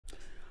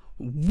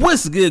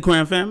What's good,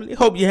 Crown family?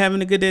 Hope you're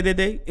having a good day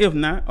today. If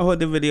not, I hope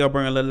the video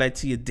bring a little light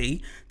to your day.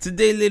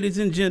 Today, ladies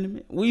and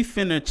gentlemen, we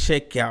finna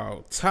check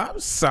out top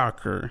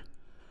soccer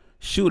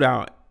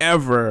shootout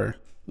ever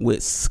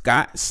with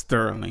Scott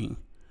Sterling.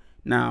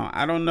 Now,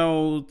 I don't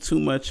know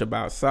too much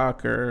about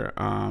soccer.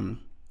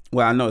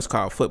 Well, I know it's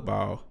called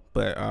football,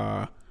 but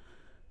I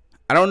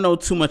don't know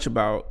too much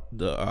about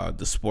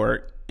the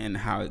sport and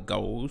how it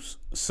goes.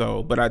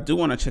 So, but I do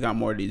want to check out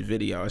more of these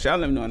videos. Y'all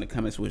let me know in the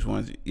comments which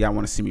ones y'all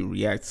want to see me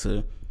react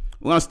to.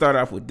 We're gonna start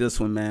off with this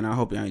one, man. I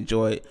hope y'all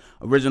enjoy it.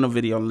 Original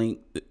video link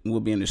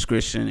will be in the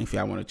description if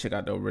y'all want to check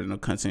out the original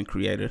content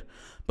creator.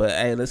 But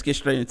hey, let's get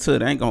straight into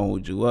it. I ain't gonna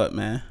hold you up,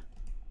 man.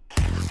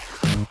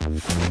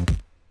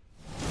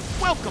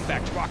 Welcome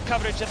back to our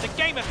coverage of the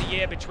game of the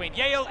year between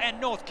Yale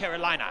and North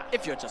Carolina.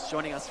 If you're just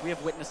joining us, we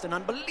have witnessed an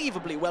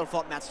unbelievably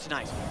well-fought match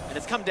tonight, and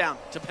it's come down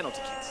to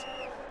penalty kicks.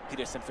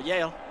 Peterson for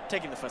Yale,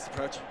 taking the first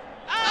approach.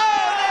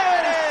 Oh,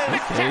 there it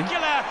is!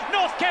 Spectacular!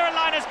 North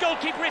Carolina's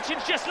goalkeeper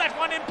Richards just let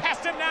one in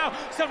past him now.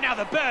 So now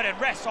the burden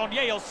rests on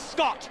Yale's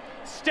Scott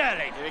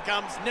Sterling. Here he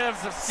comes,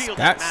 nerves of steel, Scott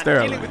that man,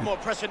 Sterling. dealing with more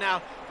pressure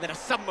now than a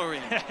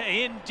submarine.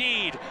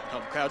 Indeed.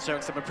 Home crowd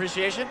showing some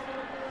appreciation.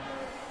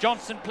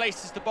 Johnson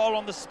places the ball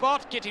on the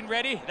spot, getting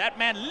ready. That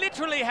man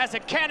literally has a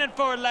cannon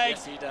for a leg.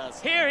 Yes, he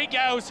does. Here he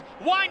goes,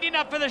 winding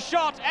up for the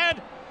shot,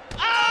 and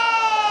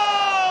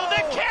oh!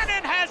 The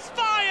cannon has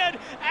fired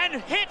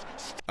and hit.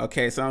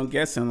 Okay, so I'm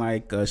guessing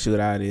like a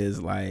shootout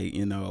is like,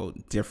 you know,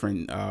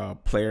 different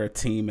player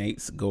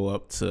teammates go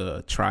up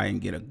to try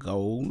and get a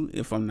goal,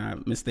 if I'm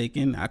not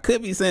mistaken. I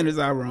could be saying this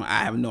all wrong.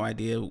 I have no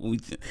idea.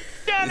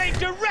 Sterling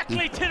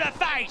directly to the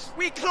face.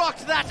 We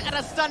clocked that at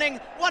a stunning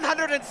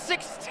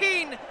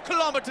 116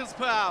 kilometers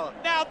per hour.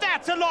 Now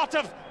that's a lot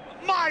of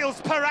miles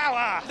per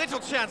hour.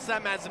 Little chance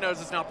that man's nose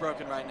is not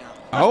broken right now.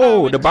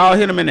 Oh, the ball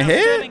hit him in the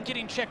head? Sterling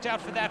getting checked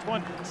out for that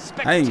one.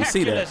 I didn't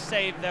see Spectacular that.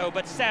 save though,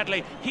 but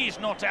sadly he's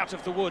not out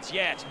of the woods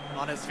yet.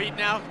 On his feet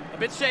now, a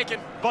bit shaken.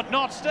 But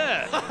not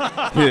stirred.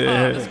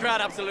 This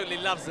crowd absolutely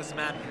loves this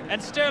man.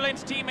 And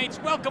Sterling's teammates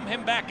welcome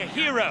him back a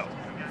hero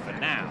for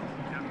now.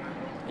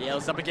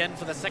 Yale's up again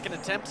for the second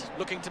attempt,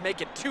 looking to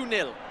make it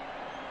 2-0.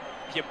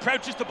 He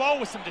approaches the ball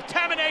with some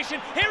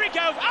determination. Here he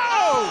goes.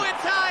 Oh, Oh!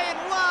 it's high and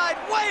wide,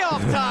 way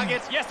off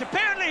target. Yes,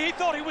 apparently he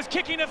thought he was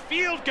kicking a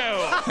field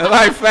goal.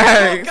 Like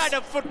facts. Kind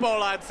of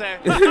football, I'd say.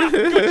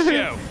 Good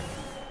show.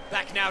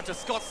 Back now to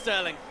Scott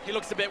Sterling. He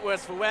looks a bit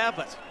worse for wear,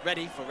 but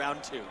ready for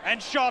round two.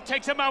 And Shaw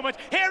takes a moment.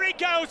 Here he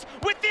goes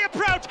with the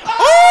approach.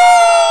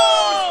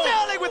 Oh!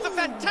 Sterling with a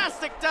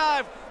fantastic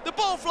dive. The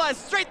ball flies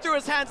straight through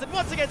his hands and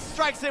once again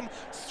strikes him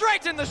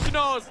straight in the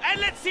schnoz. And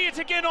let's see it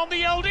again on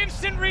the old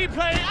instant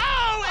replay.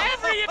 Oh,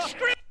 every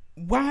extreme.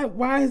 Why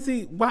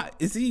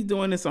is he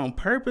doing this on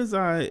purpose,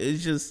 or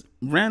is just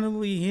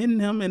randomly hitting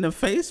him in the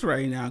face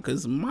right now?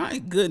 Because my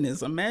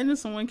goodness, imagine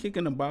someone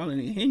kicking the ball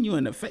and hitting you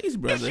in the face,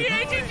 brother.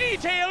 Initiating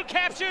detail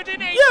captured in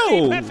Yo!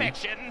 HD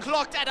perfection.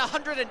 Clocked at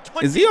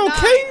 129 Is he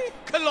okay?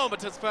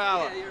 kilometers per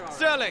hour.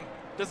 Sterling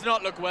does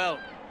not look well.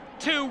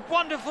 Two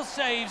wonderful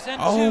saves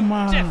and Oh, two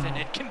my.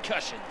 definite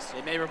concussions.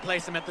 They may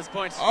replace him at this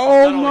point. Oh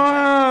Not only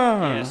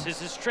my! Yes, as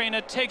his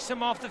trainer takes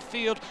him off the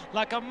field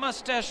like a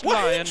mustached Why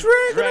he lion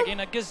dragging dragging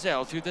a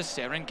gazelle through the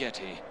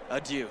Serengeti.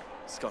 adieu,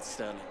 Scott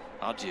Sterling.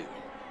 Adieu.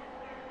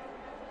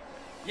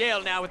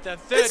 Yale now with their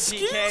third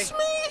Excuse PK.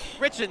 me?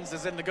 Richards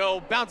is in the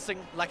goal, bouncing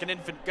like an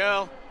infant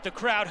girl. The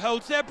crowd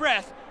holds their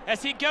breath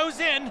as he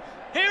goes in.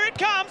 Here it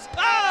comes.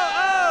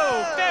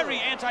 Oh, very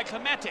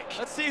anticlimactic.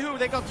 Let's see who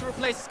they got to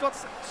replace Scott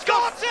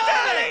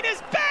Sterling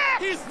is back!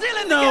 He's still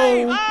in No. the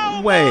game.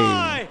 Oh way.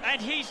 my! And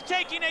he's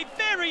taking a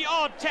very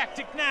odd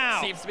tactic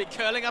now. Seems to be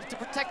curling up to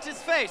protect his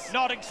face.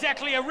 Not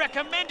exactly a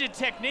recommended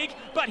technique,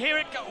 but here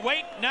it goes.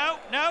 Wait, no,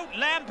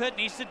 Lampert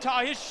needs to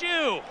tie his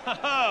shoe.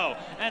 Ho-ho,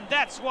 and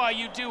that's why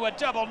you do a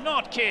double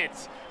knot,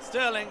 kids.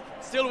 Sterling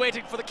still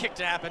waiting for the kick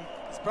to happen.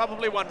 He's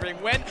probably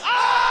wondering when.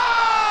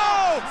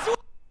 Oh!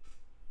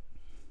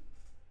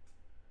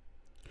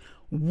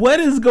 What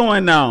is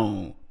going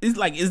on? It's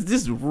like, is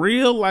this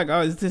real? Like,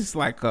 is this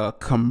like a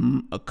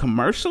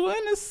commercial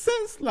in a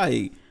sense?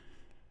 Like,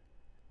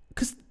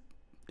 cause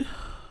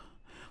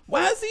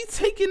why is he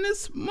taking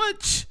this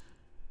much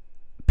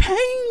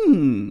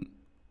pain,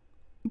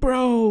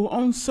 bro?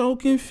 I'm so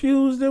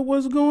confused at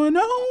what's going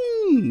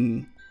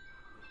on.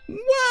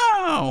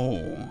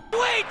 Wow!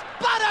 Wait,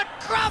 but a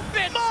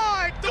crumpet!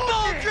 The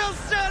ball drills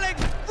Sterling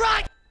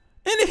right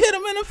And it hit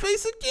him in the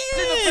face in the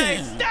again.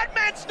 face. That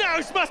man's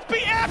nose must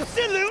be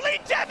absolutely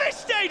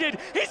devastated.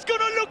 He's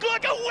gonna look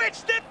like a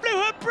witch that blew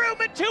her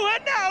broom into her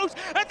nose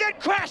and then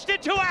crashed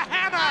into a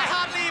hammer. I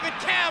hardly even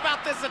care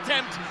about this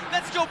attempt.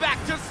 Let's go back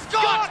to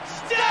Scott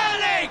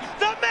Sterling,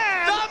 the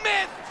man, the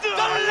myth,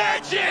 the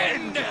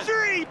legend.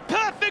 3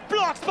 perfect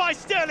blocks by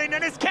Sterling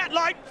and his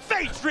cat-like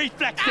face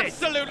reflexes.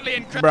 Absolutely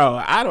incredible.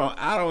 Bro,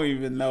 I don't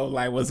even know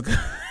like what's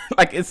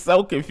like, it's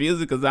so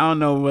confusing because I don't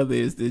know whether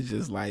it's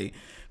just like,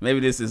 maybe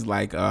this is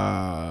like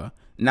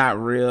not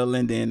real,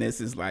 and then this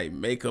is like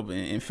makeup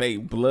and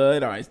fake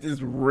blood, or is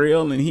this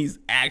real and he's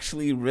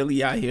actually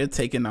really out here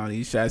taking all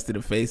these shots to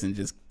the face and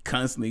just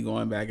constantly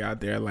going back out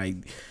there like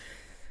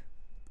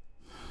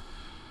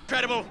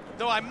Incredible,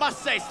 though I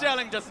must say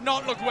Sterling does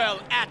not look well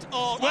at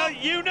all. Well,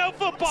 you know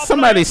football.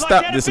 Somebody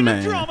stop like this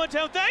man. Drama,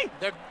 don't they?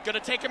 They're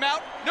gonna take him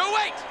out. No,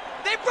 wait!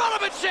 They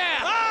brought him a chair!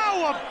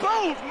 Oh, a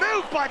bold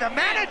move by the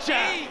manager.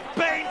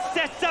 Bain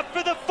sets up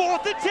for the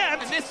 4th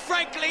attempt. And this,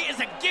 frankly, is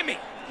a gimme.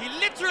 He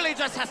literally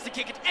just has to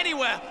kick it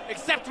anywhere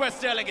except where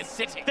Sterling is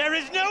sitting. There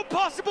is no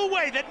possible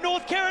way that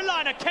North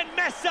Carolina can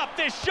mess up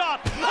this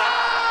shot.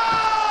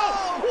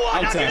 Oh!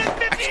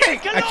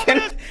 158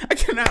 kilometers! I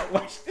cannot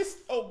watch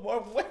this no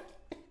more.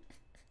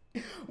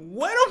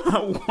 What am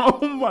I?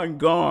 Oh my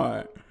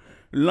God!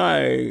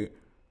 Like,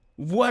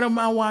 what am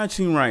I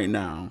watching right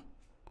now?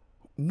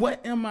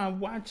 What am I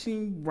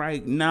watching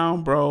right now,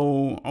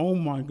 bro? Oh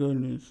my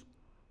goodness!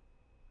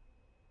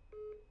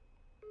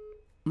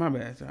 My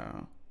bad,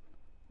 y'all.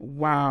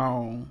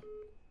 Wow,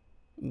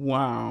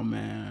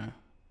 man.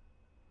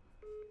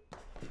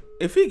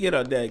 If he get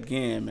up that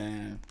again,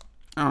 man,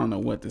 I don't know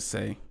what to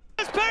say.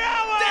 This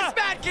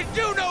man can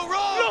do no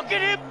wrong! Look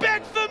at him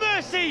beg for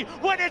mercy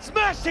when it's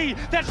mercy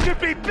that should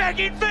be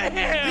begging for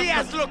him! He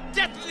has looked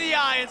death in the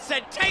eye and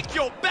said, take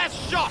your best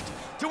shot!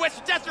 To which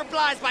Death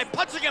replies by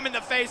punching him in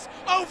the face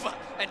over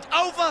and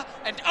over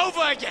and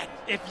over again.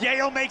 If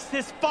Yale makes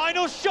this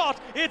final shot,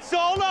 it's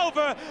all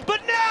over.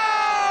 But no!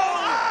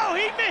 Oh,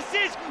 he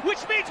misses,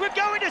 which means we're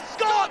going to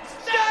Scott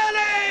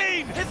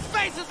Sterling! His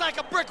face is like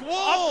a brick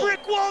wall! A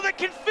brick wall that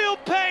can feel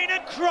pain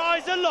and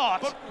cries a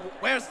lot. But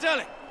where's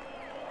Sterling?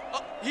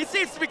 Oh, he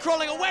seems to be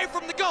crawling away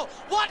from the goal.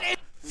 What is...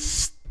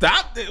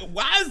 Stop this.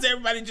 Why is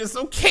everybody just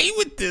okay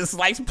with this?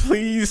 Like,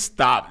 please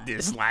stop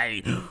this.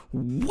 Like,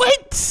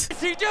 what is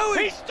he doing?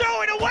 He's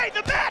throwing away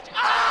the bat.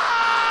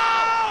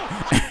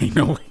 Oh! Ain't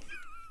no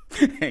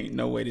way. Ain't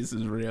no way this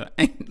is real.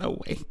 Ain't no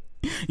way.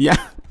 Yeah.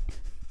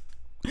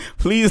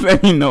 Please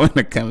let me know in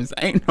the comments.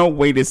 Ain't no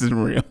way this is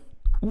real.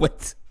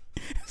 What?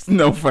 It's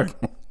no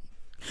fucking.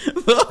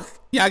 Look,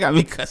 y'all got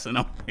me cussing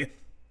on here.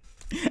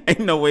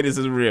 Ain't no way this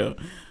is real.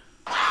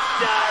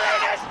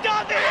 Sterling has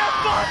done the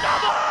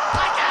impossible!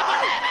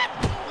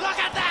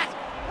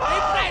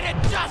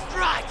 Just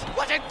right!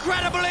 What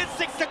incredible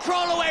instincts to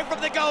crawl away from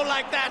the goal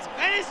like that!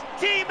 And his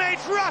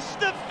teammates rush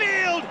the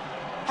field,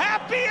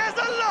 happy as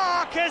a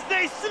lark as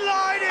they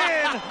slide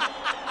in!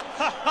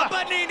 A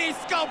Bernini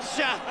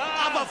sculpture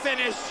of a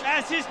finish!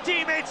 As his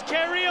teammates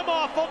carry him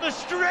off on the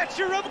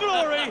stretcher of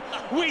glory,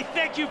 we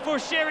thank you for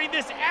sharing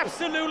this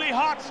absolutely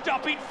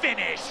heart-stopping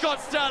finish! Scott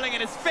Sterling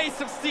and his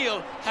face of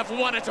steel have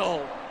won it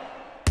all.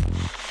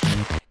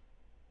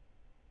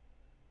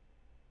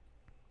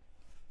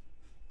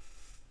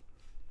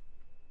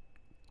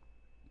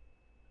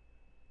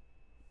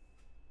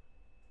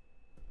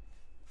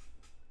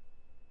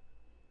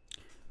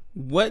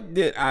 What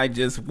did I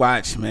just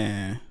watch,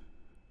 man?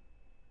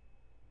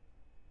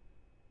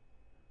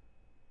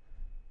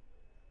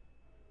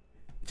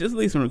 Just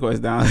leave some requests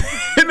down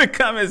in the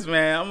comments,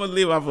 man. I'm gonna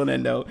leave off on that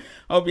note.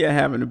 Hope you're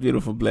having a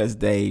beautiful, blessed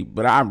day.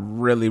 But I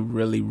really,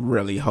 really,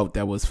 really hope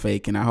that was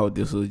fake, and I hope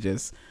this was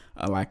just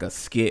like a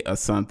skit or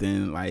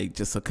something, like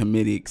just a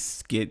comedic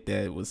skit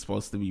that was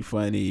supposed to be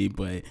funny.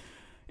 But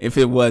if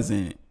it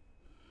wasn't,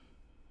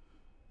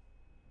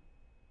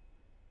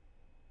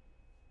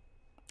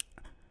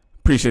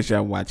 appreciate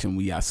y'all watching.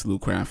 We are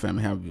Salute Crown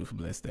Family. Have a beautiful,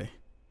 blessed day.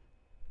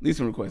 Leave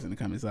some requests in the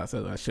comments.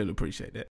 I should appreciate that.